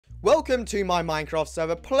Welcome to my Minecraft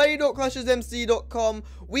server, play.clashesmc.com.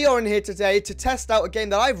 We are in here today to test out a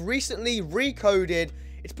game that I've recently recoded.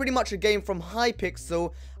 It's pretty much a game from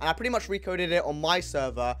Hypixel, and I pretty much recoded it on my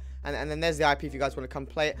server. And then there's the IP if you guys want to come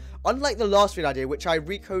play it. Unlike the last video I did, which I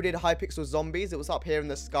recoded Hypixel Zombies, it was up here in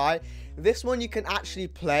the sky. This one you can actually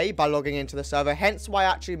play by logging into the server, hence why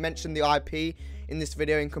I actually mentioned the IP in this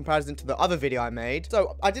video in comparison to the other video I made.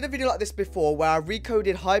 So, I did a video like this before where I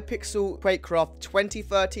recoded Hypixel Quakecraft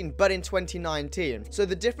 2013, but in 2019. So,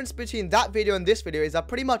 the difference between that video and this video is I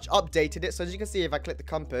pretty much updated it. So, as you can see, if I click the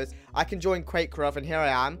compass, I can join Quakecraft, and here I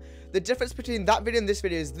am. The difference between that video and this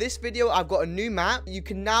video is this video, I've got a new map. You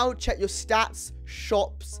can now check your stats,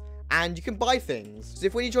 shops, and you can buy things. So,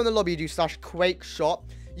 if when you join the lobby, you do /Quake shop,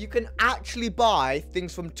 you can actually buy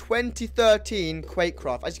things from 2013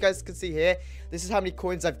 Quakecraft. As you guys can see here, this is how many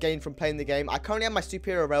coins I've gained from playing the game. I currently have my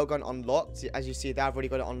superior railgun unlocked. As you see there, I've already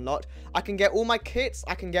got it unlocked. I can get all my kits,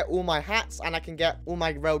 I can get all my hats, and I can get all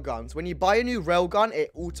my railguns. When you buy a new railgun,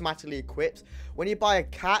 it automatically equips. When you buy a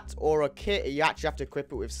cat or a kit, you actually have to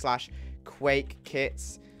equip it with /Quake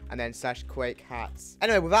kits. And then /Quake hats.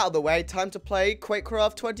 Anyway, with that out of the way, time to play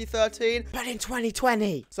Quakecraft 2013, but in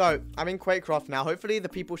 2020. So, I'm in Quakecraft now. Hopefully, the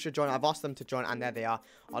people should join. I've asked them to join, and there they are.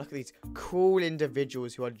 Oh, look at these cool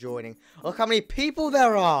individuals who are joining. Look how many people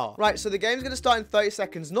there are. Right, so the game's going to start in 30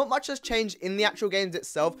 seconds. Not much has changed in the actual games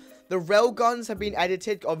itself. The railguns have been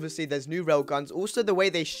edited. Obviously, there's new railguns. Also, the way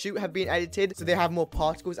they shoot have been edited. So, they have more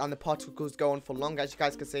particles, and the particles go on for longer. As you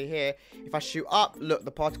guys can see here, if I shoot up, look,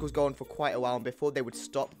 the particles go on for quite a while. And before, they would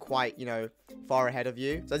stop quite, you know, far ahead of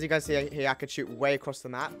you. So, as you guys see here, I could shoot way across the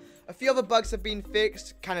map. A few other bugs have been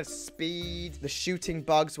fixed. Kind of speed. The shooting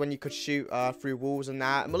bugs when you could shoot through walls and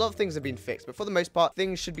that. And a lot of things have been fixed. But for the most part,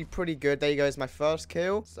 things should be pretty good. There you go. Is my first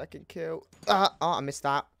kill. Second kill. Oh, I missed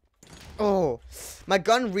that. Oh, my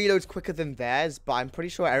gun reloads quicker than theirs, but I'm pretty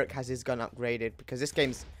sure Eric has his gun upgraded because this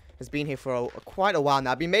has been here for quite a while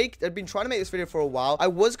now. I've been trying to make this video for a while. I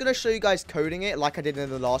was going to show you guys coding it like I did in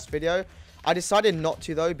the last video. I decided not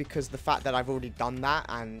to though because the fact that I've already done that,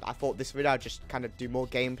 and I thought this video I'd just kind of do more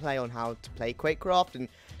gameplay on how to play Quakecraft and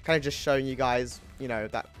kind of just showing you guys, you know,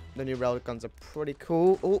 that the new railguns are pretty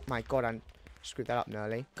cool. Oh my god, I screwed that up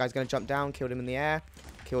nearly. Guy's going to jump down, killed him in the air,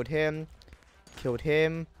 killed him.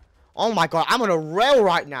 Oh my god, I'm on a rail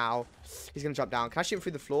right now. He's going to jump down. Can I shoot him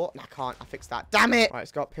through the floor? No, I can't. I fixed that. Damn it. All right,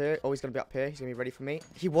 let's go up here. Oh, he's going to be up here. He's going to be ready for me.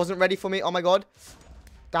 He wasn't ready for me. Oh my god.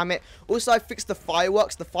 Damn it. Also, I fixed the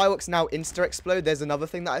fireworks. The fireworks now insta-explode. There's another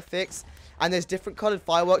thing that I fixed. And there's different colored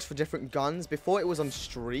fireworks for different guns. Before, it was on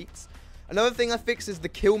streaks. Another thing I fixed is the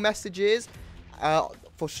kill messages.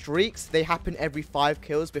 For streaks, they happen every 5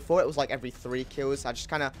 kills. Before, it was like every 3 kills. I just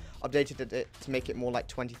kind of updated it to make it more like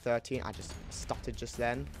 2013. I just stuttered just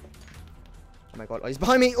then. Oh my god, oh, he's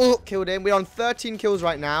behind me. Oh, killed him. We're on 13 kills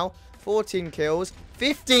right now. 14 kills.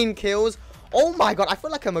 15 kills. Oh my god, I feel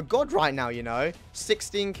like I'm a god right now, you know.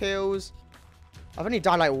 16 kills. I've only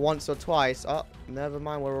died like once or twice. Oh, never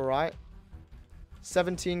mind, we're alright.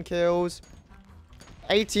 17 kills.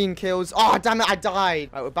 18 kills. Oh, damn it, I died.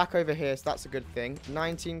 Right, we're back over here, so that's a good thing.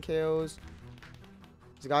 19 kills.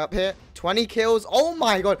 There's a guy up here. 20 kills. Oh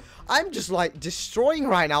my god. I'm just like destroying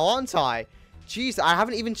right now, aren't I? Jeez, I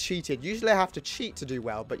haven't even cheated. Usually I have to cheat to do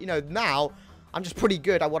well. But, you know, now I'm just pretty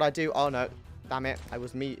good at what I do. Oh, no. Damn it. It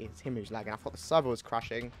was me. It's him who's lagging. I thought the server was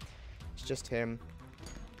crashing. It's just him.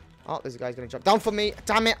 Oh, there's a guy's going to jump down for me.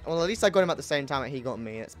 Damn it. Well, at least I got him at the same time that he got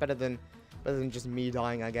me. It's better than just me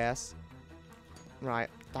dying, I guess. Right.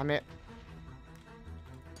 Damn it.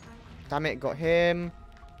 Damn it. Got him.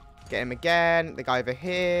 Get him again. The guy over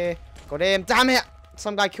here. Got him. Damn it.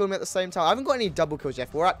 Some guy killed me at the same time. I haven't got any double kills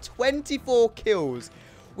yet. We're at 24 kills.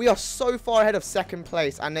 We are so far ahead of second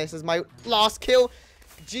place. And this is my last kill.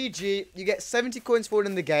 GG. You get 70 coins for it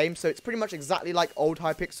in the game. So it's pretty much exactly like old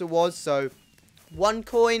Hypixel was. So 1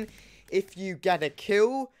 coin if you get a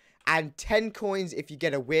kill. And 10 coins if you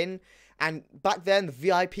get a win. And back then, the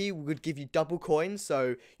VIP would give you double coins.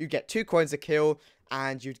 So you'd get 2 coins a kill.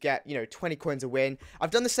 And you'd get, you know, 20 coins a win.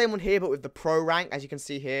 I've done the same one here, but with the pro rank. As you can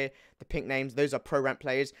see here, the pink names, those are pro rank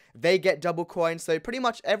players. They get double coins. So pretty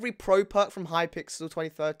much every pro perk from Hypixel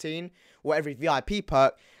 2013, or every VIP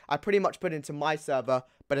perk, I pretty much put into my server,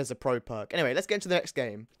 but as a pro perk. Anyway, let's get into the next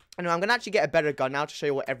game. Anyway, I'm going to actually get a better gun now to show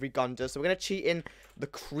you what every gun does. So we're going to cheat in the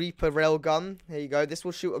creeper railgun. Here you go. This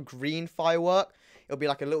will shoot a green firework. It'll be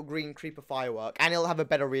like a little green creeper firework. And it'll have a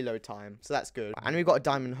better reload time. So that's good. And we've got a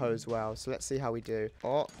diamond hoe as well. So let's see how we do.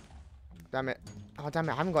 Oh, damn it. Oh, damn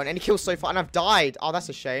it. I haven't gotten any kills so far. And I've died. Oh, that's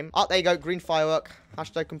a shame. Oh, there you go. Green firework.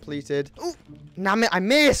 Hashtag completed. Oh, damn it. I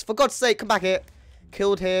missed. For God's sake. Come back here.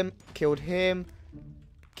 Killed him. Killed him.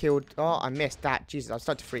 killed. Oh, I missed that. Jesus, I was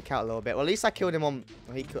starting to freak out a little bit. Well, at least I killed him on...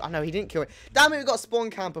 Oh, I know, he didn't kill it. Damn it, we got a spawn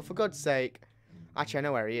camper, for God's sake. Actually, I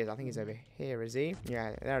know where he is. I think he's over here, is he?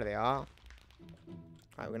 Yeah, there they are.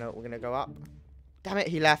 Alright, we're gonna go up. Damn it,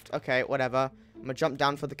 he left. Okay, whatever. I'm gonna jump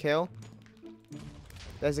down for the kill.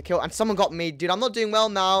 There's a kill. And someone got me. Dude, I'm not doing well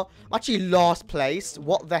now. I'm actually last place.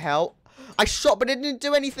 What the hell? I shot, but it didn't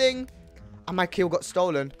do anything. And my kill got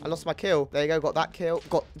stolen. I lost my kill. There you go. Got that kill.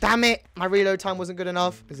 Damn it. My reload time wasn't good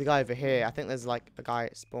enough. There's a guy over here. I think there's like a guy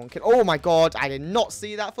spawn kill. Oh my god. I did not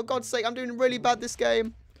see that. For God's sake, I'm doing really bad this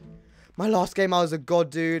game. My last game, I was a god,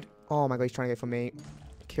 dude. Oh my god, he's trying to go for me.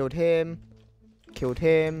 Killed him. Killed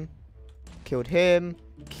him. Killed him.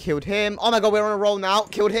 Killed him. Oh my god, we're on a roll now.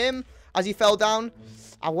 Killed him as he fell down.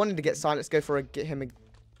 I wanted to get silent. Let's go for get him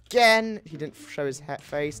again. He didn't show his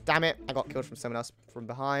face. Damn it. I got killed from someone else from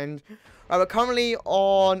behind. Right, we're currently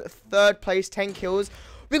on 3rd place, 10 kills.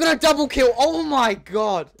 We're going to double kill. Oh my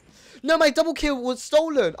god. No, my double kill was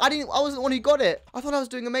stolen. I wasn't the one who got it. I thought I was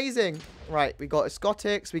doing amazing. Right, we got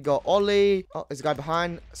Escotix. We got Ollie. Oh, there's a guy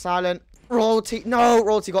behind. Silent. Royalty. No,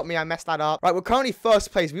 Royalty got me. I messed that up. Right, we're currently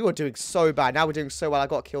 1st place. We were doing so bad. Now we're doing so well. I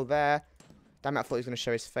got a kill there. Damn it, I thought he was going to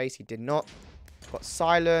show his face. He did not. Got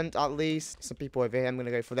silent, at least. Some people over here. I'm going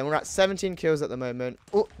to go for them. We're at 17 kills at the moment.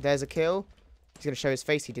 Oh, there's a kill. He's going to show his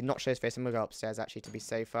face. He did not show his face. I'm going to go upstairs, actually, to be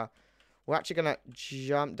safer. We're actually going to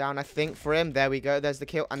jump down, I think, for him. There we go. There's the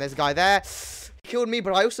kill. And there's a guy there. He killed me,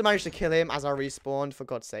 but I also managed to kill him as I respawned. For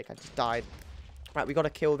God's sake, I just died. Right, we got a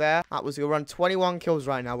kill there. That was going to run 21 kills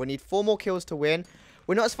right now. We need 4 more kills to win.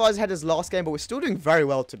 We're not as far ahead as last game, but we're still doing very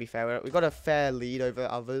well, to be fair. We've got a fair lead over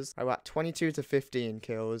others. Right, we're at 22 to 15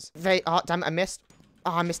 kills. Damn it, I missed.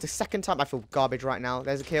 Oh, I missed a 2nd time. I feel garbage right now.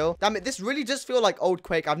 There's a kill. Damn it, this really does feel like old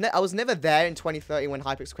Quake. I was never there in 2030 when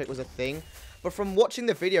Hypixel Quake was a thing. But from watching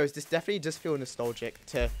the videos, this definitely does feel nostalgic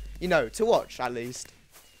to, you know, to watch, at least.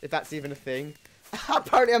 If that's even a thing.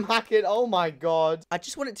 Apparently, I'm hacking. Oh, my God. I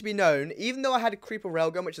just want it to be known, even though I had a creeper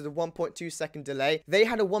railgun, which is a 1.2 second delay, they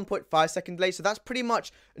had a 1.5 second delay. So that's pretty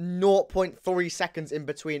much 0.3 seconds in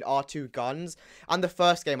between our 2 guns. And the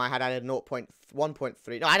first game I had a 1.3.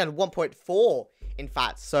 No, I had a 1.4. In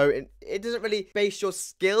fact, so it doesn't really base your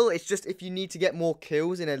skill. It's just if you need to get more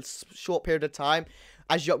kills in a short period of time,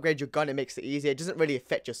 as you upgrade your gun, it makes it easier. It doesn't really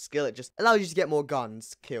affect your skill. It just allows you to get more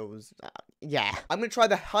guns, kills. Yeah. I'm going to try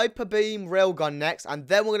the Hyper Beam Railgun next, and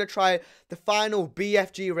then we're going to try the final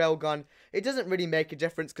BFG Railgun. It doesn't really make a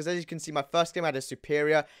difference, because as you can see, my first game I had a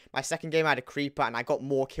Superior, my second game I had a Creeper, and I got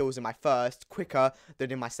more kills in my first, quicker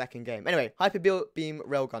than in my second game. Anyway, Hyper Beam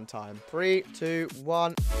Railgun time. 3, 2,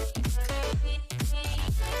 1...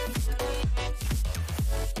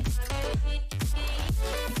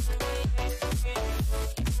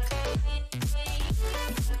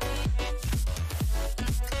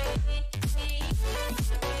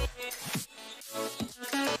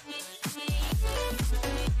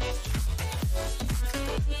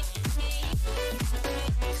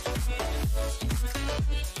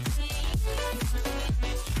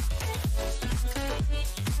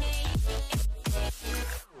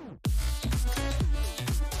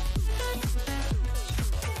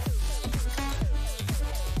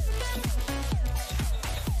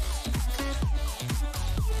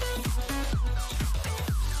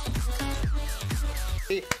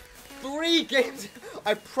 Three games.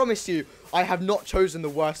 I promise you, I have not chosen the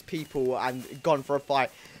worst people and gone for a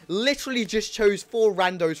fight. Literally just chose 4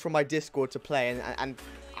 randos from my Discord to play, and I'm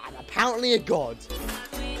apparently a god.